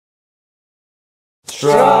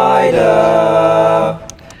Strider!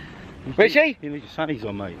 Richie? You need your sunnies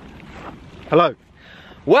on, mate. Hello.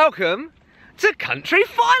 Welcome to Country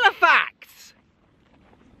Filer Facts!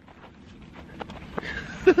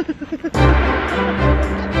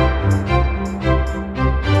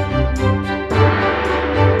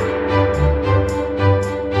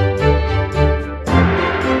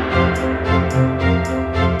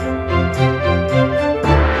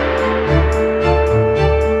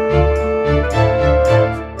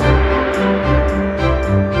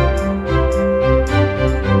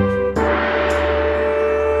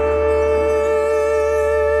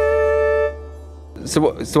 So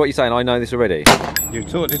what you're saying, I know this already? You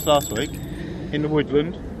taught this last week in the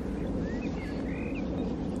woodland.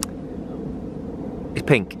 It's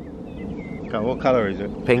pink. Okay, what colour is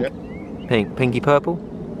it? Pink. Yeah. Pink. Pinky purple?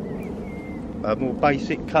 A more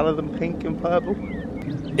basic colour than pink and purple?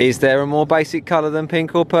 Is there a more basic colour than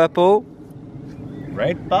pink or purple?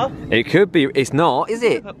 Red, buff? It could be. It's not, is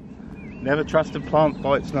it? Never trust a plant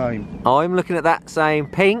by its name. I'm looking at that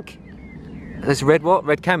saying pink. This red what?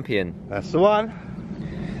 Red campion. That's the one.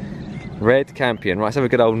 Red campion. Right, let's have a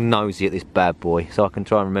good old nosy at this bad boy so I can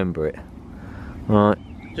try and remember it. Right.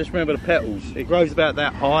 Just remember the petals. It grows about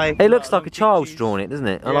that high. It looks like a child's drawn it, doesn't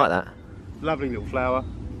it? I Yeah. like that. Lovely little flower.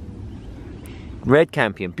 Red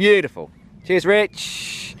campion. Beautiful. Cheers,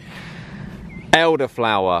 Rich.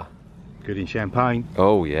 Elderflower. Good in champagne.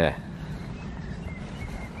 Oh, yeah.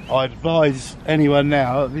 I advise anyone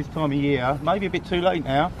now at this time of year, maybe a bit too late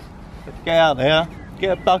now, but to get out there,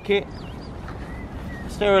 get a bucket,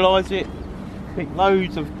 sterilise it, pick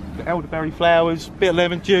loads of elderberry flowers, bit of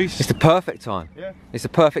lemon juice. It's the perfect time. Yeah. It's the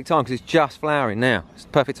perfect time because it's just flowering now. It's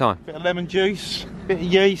the perfect time. Bit of lemon juice, bit of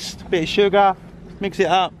yeast, bit of sugar, mix it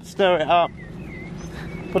up, stir it up,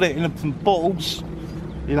 put it in some bottles.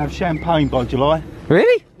 You'll have champagne by July.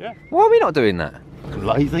 Really? Yeah. Why are we not doing that? I'm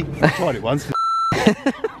lazy. I tried it once.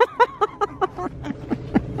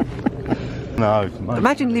 No.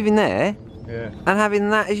 Imagine living there Yeah. and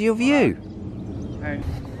having that as your view.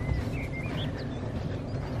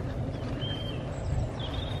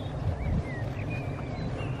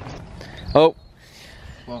 Oh.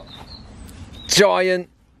 What? Giant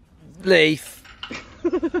leaf.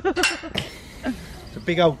 It's a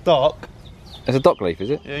big old dock. It's a dock leaf, is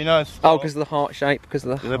it? Yeah, you know it's Oh, because of the heart shape, because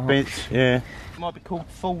of the the heart. bits. Yeah. It might be called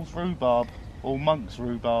fool's rhubarb or monk's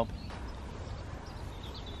rhubarb.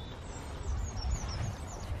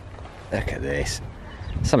 Look at this.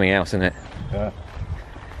 Something else, isn't it? Yeah.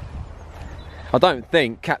 I don't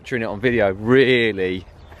think capturing it on video really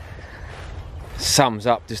sums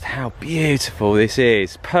up just how beautiful this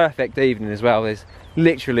is. Perfect evening as well. There's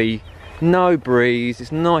literally no breeze.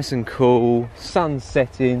 It's nice and cool. Sun's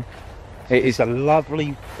setting. It's a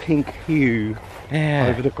lovely pink hue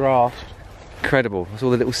over the grass. Incredible. There's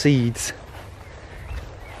all the little seeds.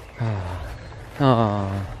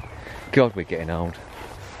 Oh, God, we're getting old.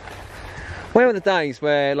 Where were the days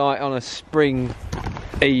where, like, on a spring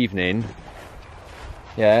evening,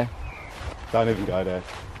 yeah? Don't even go there.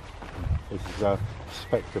 This is a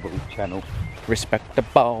respectable channel.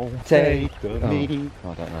 Respectable. Take Oh, me.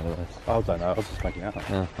 I don't know the words. I don't know, I was just making it up.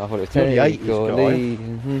 No, I thought it was You're the take 80s or guy.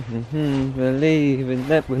 leave. Believing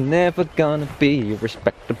that we're never gonna be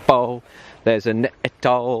respectable. There's a net at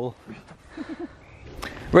all.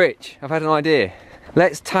 Rich, I've had an idea.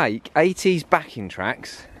 Let's take 80s backing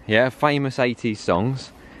tracks, yeah, famous 80s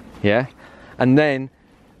songs, yeah, and then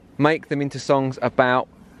make them into songs about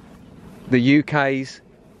the UK's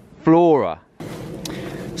flora.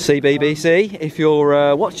 CBBC, if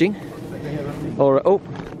you're watching, or oh,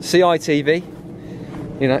 CITV,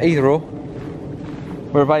 you know, either or.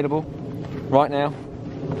 We're available right now.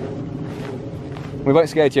 We won't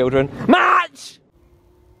scare children much.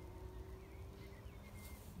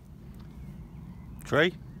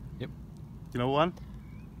 Tree? Yep. You know one?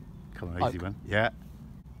 Come on, easy Oak. one. Yeah.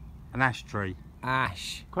 An ash tree.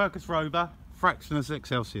 Ash. Quercus robur, Fraxinus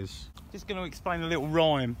excelsius. Just going to explain a little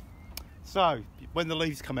rhyme. So, when the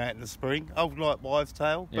leaves come out in the spring, old like wives'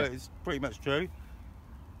 tale, Yeah. but it's pretty much true.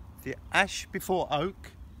 The ash before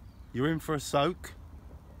oak, you're in for a soak.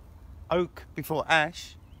 Oak before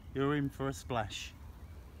ash, you're in for a splash.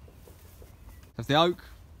 If the oak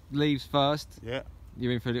leaves first, Yeah.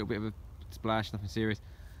 you're in for a little bit of a splash, nothing serious.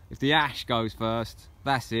 If the ash goes first,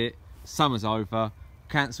 that's it. Summer's over.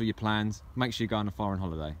 Cancel your plans. Make sure you go on a foreign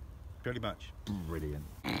holiday. Pretty much. Brilliant.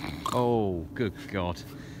 Oh, good God.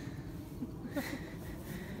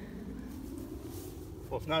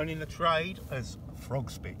 What's known in the trade as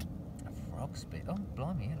frog spit. A frog spit? Oh,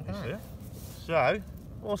 blimey, look at that. So,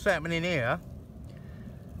 what's happening here?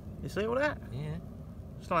 You see all that? Yeah.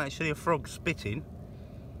 It's not actually a frog spitting.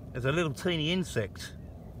 there's a little teeny insect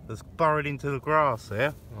that's burrowed into the grass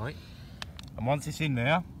there. Right. And once it's in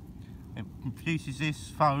there, it produces this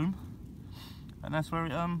foam, and that's where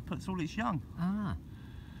it puts all its young. Ah.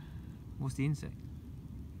 What's the insect?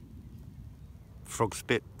 Frog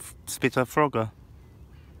spitter frogger.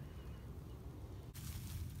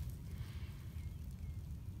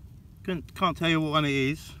 Can't tell you what one it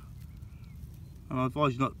is, and I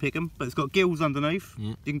advise you not to pick them, but it's got gills underneath.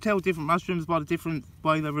 Yeah. You can tell different mushrooms by the different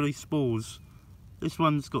way they release spores. This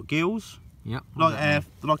one's got gills, Yep.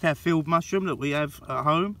 like our field mushroom that we have at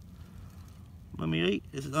home when we eat.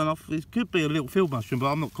 It could be a little field mushroom, but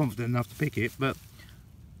I'm not confident enough to pick it. But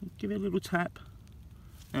give it a little tap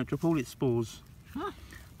and drop all its spores. Huh.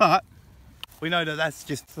 But we know that that's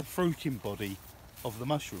just the fruiting body of the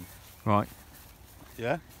mushroom. Right.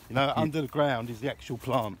 Yeah? You know, under the ground is the actual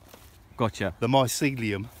plant. Gotcha. The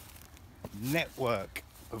mycelium network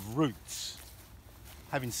of roots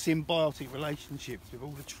having symbiotic relationships with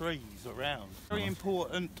all the trees around. Very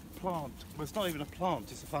important plant. Well, it's not even a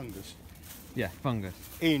plant, it's a fungus. Yeah, fungus.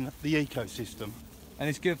 In the ecosystem. And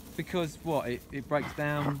it's good because what? It breaks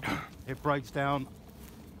down. It breaks down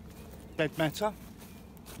dead matter,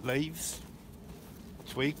 leaves,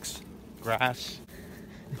 twigs, grass,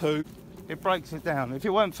 poo. It breaks it down. If it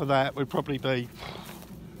weren't for that, we'd probably be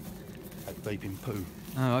deep in poo.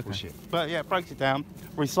 Oh, okay. Bullshit. But yeah, it breaks it down,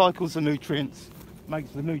 recycles the nutrients,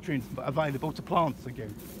 makes the nutrients available to plants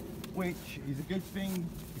again, which is a good thing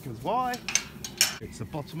because why? It's the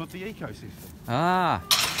bottom of the ecosystem. Ah,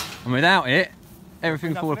 and without it,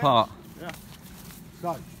 everything fall apart.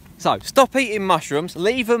 Yeah. So, stop eating mushrooms,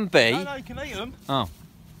 leave them be. No, you can eat them. Oh.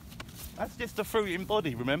 That's just the fruiting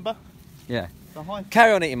body, remember? Yeah. The high.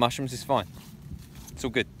 Carry on eating mushrooms, it's fine. It's all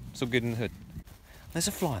good. It's all good in the hood. There's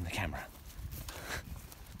a fly in the camera.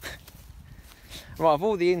 Right, of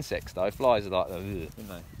all the insects though, flies are like, aren't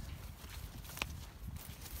they?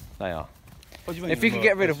 They are. What do you mean? If you could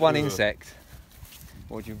get rid of one insect,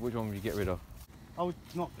 which one would you get rid of? I would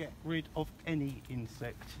not get rid of any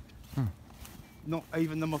insect. Hmm. Not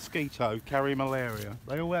even the mosquito carry malaria.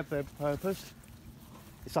 They all have their purpose.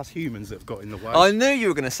 It's us humans that have got in the way. I knew you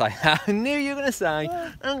were going to say that. I knew you were going to say,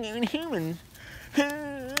 I'm getting humans.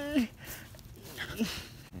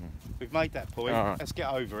 We've made that point. Right. Let's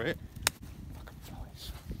get over it. Fucking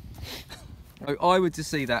flies. I would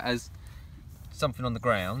just see that as something on the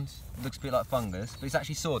ground. It looks a bit like fungus, but it's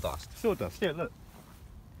actually sawdust. Sawdust, yeah, look.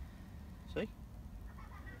 See?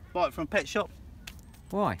 Buy it from a pet shop.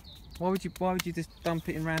 Why? Why would you just dump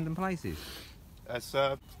it in random places? That's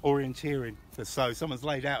orienteering. So someone's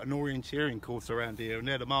laid out an orienteering course around here, and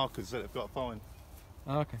they're the markers that they've got to find.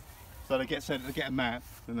 Oh, okay. So they get sent, they get a map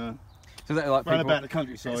and So that like run people, about the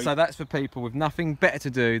countryside. So that's for people with nothing better to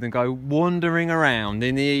do than go wandering around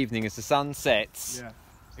in the evening as the sun sets. Yeah,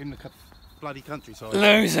 in the bloody countryside.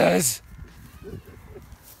 Losers!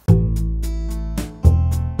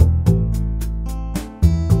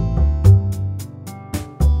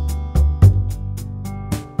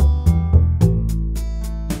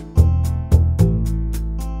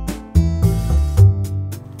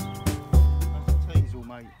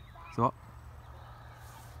 So what?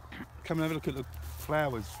 Come and have a look at the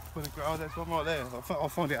flowers. Oh, there's one right there. I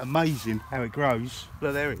find it amazing how it grows.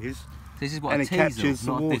 Look, there it is. This is what And a it teasel, captures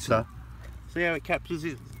the not a water. thistle. See how it captures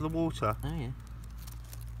the water? Oh yeah.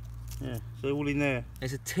 Yeah, so all in there.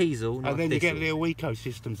 It's a teasel, not And then a you thistle. get little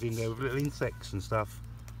ecosystems in there with little insects and stuff.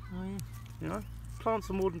 Oh yeah. You know? Plants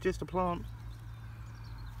are more than just a plant.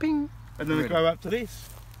 Bing! And then Really? they grow up to this.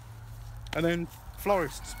 And then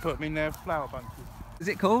florists put them in their flower bunches. Is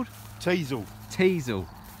it called? Teasel. Teasel,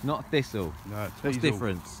 not thistle. No, teasel. What's the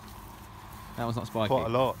difference? That one's not spiky. Quite a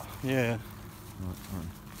lot, yeah. Right.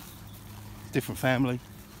 Different family.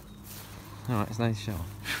 Alright, it's nice to show.